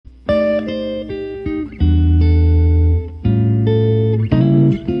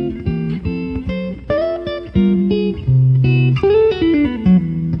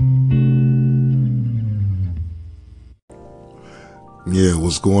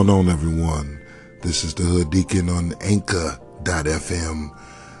going on, everyone? This is the Hood Deacon on Anchor.fm,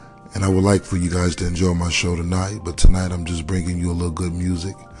 and I would like for you guys to enjoy my show tonight, but tonight I'm just bringing you a little good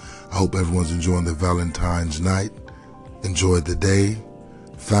music. I hope everyone's enjoying their Valentine's night, enjoyed the day,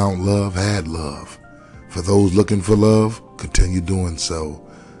 found love, had love. For those looking for love, continue doing so.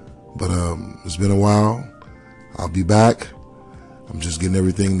 But it's been a while. I'll be back. I'm just getting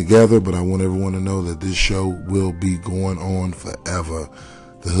everything together, but I want everyone to know that this show will be going on forever.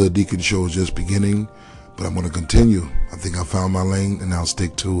 The Hood Deacon show is just beginning, but I'm going to continue. I think I found my lane, and I'll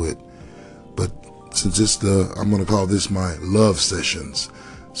stick to it. But since I'm going to call this my love sessions.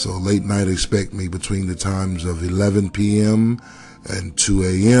 So late night, expect me between the times of 11 p.m. and 2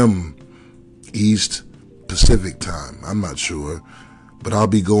 a.m. East Pacific time. I'm not sure, but I'll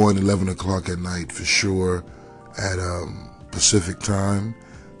be going 11 o'clock at night for sure at Pacific time.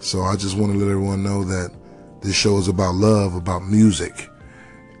 So I just want to let everyone know that this show is about love, about music.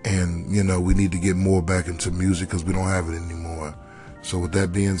 And, you know, we need to get more back into music because we don't have it anymore. So with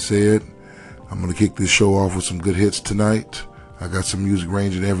that being said, I'm going to kick this show off with some good hits tonight. I got some music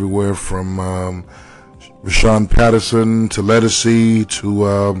ranging everywhere from Rashawn Patterson to Lettucey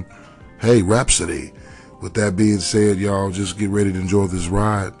to, Rhapsody. With that being said, y'all just get ready to enjoy this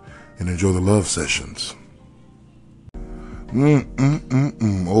ride and enjoy the love sessions.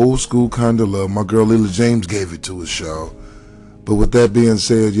 Old school kind of love. My girl Lila James gave it to us, y'all. But with that being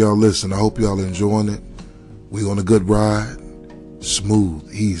said, y'all listen, I hope y'all enjoying it. We on a good ride.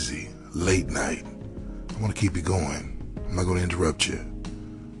 Smooth, easy, late night. I want to keep it going. I'm not going to interrupt you.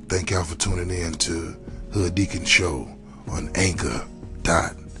 Thank y'all for tuning in to Hood Deacon Show on Anchor.fm.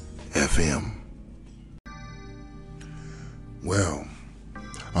 Well,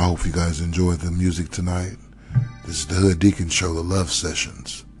 I hope you guys enjoyed the music tonight. This is the Hood Deacon Show, the love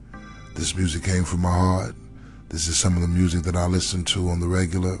sessions. This music came from my heart. This is some of the music that I listen to on the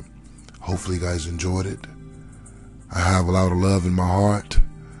regular. Hopefully you guys enjoyed it. I have a lot of love in my heart.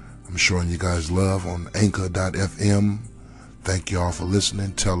 I'm showing you guys love on Anchor.fm. Thank you all for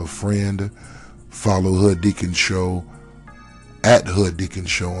listening. Tell a friend. Follow Hood Deacon Show at Hood Deacon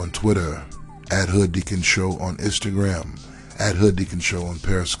Show on Twitter, at Hood Deacon Show on Instagram, at Hood Deacon Show on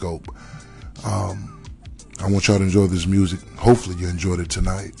Periscope. I want y'all to enjoy this music. Hopefully you enjoyed it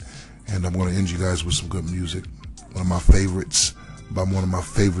tonight. And I'm going to end you guys with some good music. One of my favorites by one of my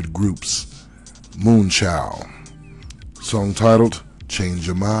favorite groups, Moonchild. Song titled, Change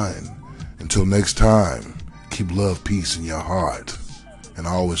Your Mind. Until next time, keep love, peace in your heart. And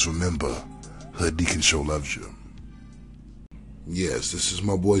always remember, Hood Deacon Show loves you. Yes, this is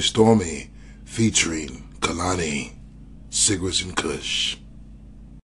my boy Stormy featuring Kalani, Cigarettes and Kush.